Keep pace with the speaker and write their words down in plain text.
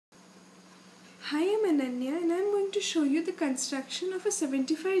Hi, I'm Ananya and I'm going to show you the construction of a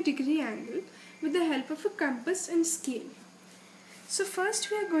 75-degree angle with the help of a compass and scale. So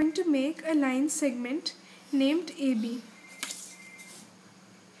first we are going to make a line segment named AB.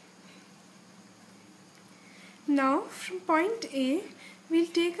 Now from point A, we'll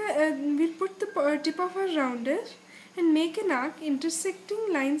put the tip of our rounder and make an arc intersecting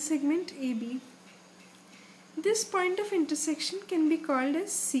line segment AB. This point of intersection can be called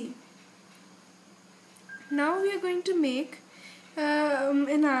as C. Now we are going to make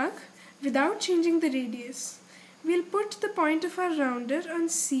an arc without changing the radius. We'll put the point of our rounder on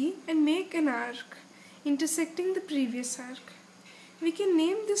C and make an arc intersecting the previous arc. We can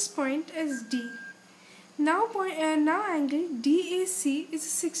name this point as D. Now angle DAC is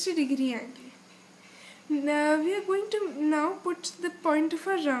a 60-degree angle. Now we are going to now put the point of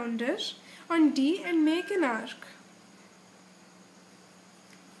our rounder on D and make an arc.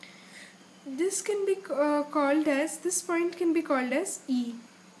 This point can be called as E.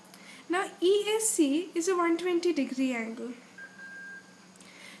 Now EAC is a 120-degree angle.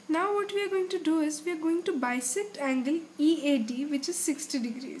 Now what we are going to do is we are going to bisect angle EAD, which is 60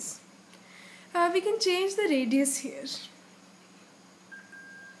 degrees. We can change the radius here.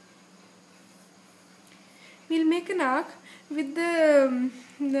 We'll make an arc with the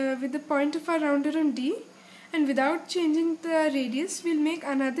point of our rounder on D, and without changing the radius we'll make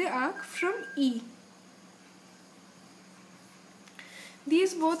another arc from E.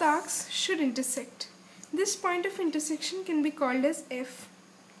 These both arcs should intersect. This point of intersection can be called as F.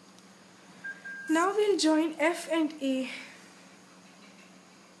 Now we'll join F and A.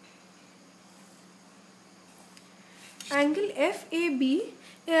 Angle FAB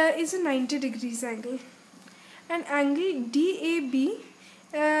is a 90 degrees angle, and angle DAB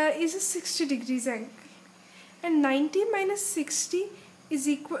is a 60 degrees angle, and 90 minus 60 is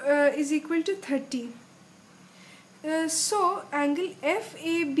equal to 30. So angle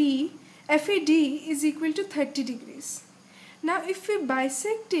FAD is equal to 30 degrees. Now if we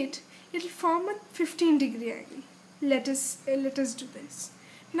bisect it, it will form a 15-degree angle. Let us do this.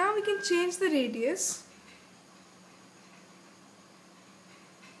 Now we can change the radius.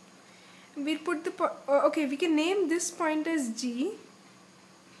 We'll put we can name this point as G,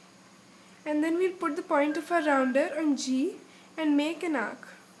 and then we'll put the point of our rounder on G and make an arc.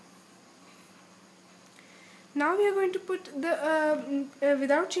 Now we are going to put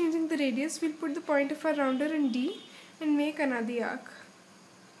without changing the radius, we'll put the point of our rounder on D and make another arc.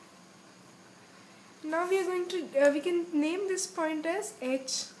 Now we are going to we can name this point as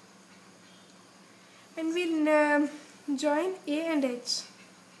H, and we'll join A and H.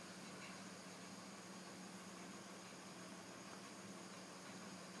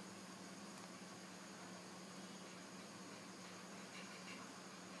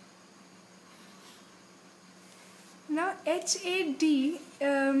 Now HAD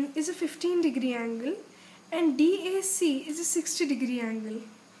is a 15-degree angle, and DAC is a 60-degree angle.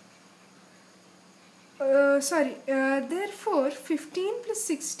 Therefore 15 plus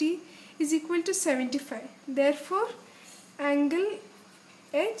 60 is equal to 75. Therefore angle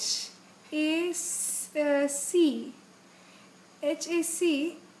HAC is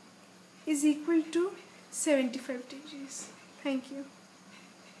equal to 75 degrees. Thank you.